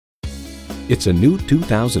It's a new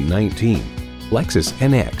 2019 Lexus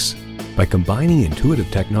NX. By combining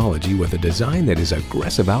intuitive technology with a design that is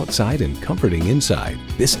aggressive outside and comforting inside,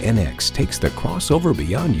 this NX takes the crossover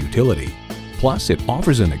beyond utility. Plus, it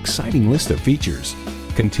offers an exciting list of features: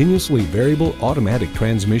 continuously variable automatic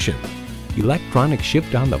transmission, electronic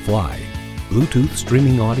shift on the fly, Bluetooth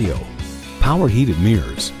streaming audio, power heated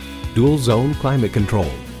mirrors, dual zone climate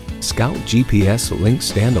control, Scout GPS Link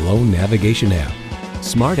standalone navigation app,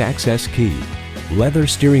 smart access key, leather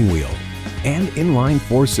steering wheel, and inline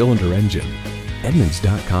 4-cylinder engine.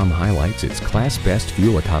 Edmunds.com highlights its class best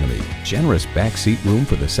fuel economy, generous backseat room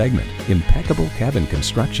for the segment, impeccable cabin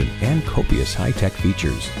construction, and copious high-tech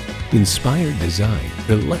features. Inspired design,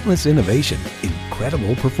 relentless innovation,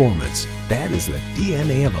 incredible performance. That is the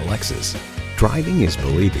DNA of a Lexus. Driving is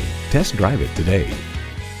believing. Test drive it today.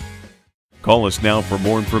 Call us now for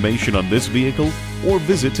more information on this vehicle or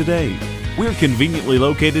visit today. We're conveniently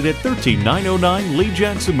located at 13909 Lee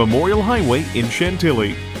Jackson Memorial Highway in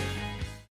Chantilly.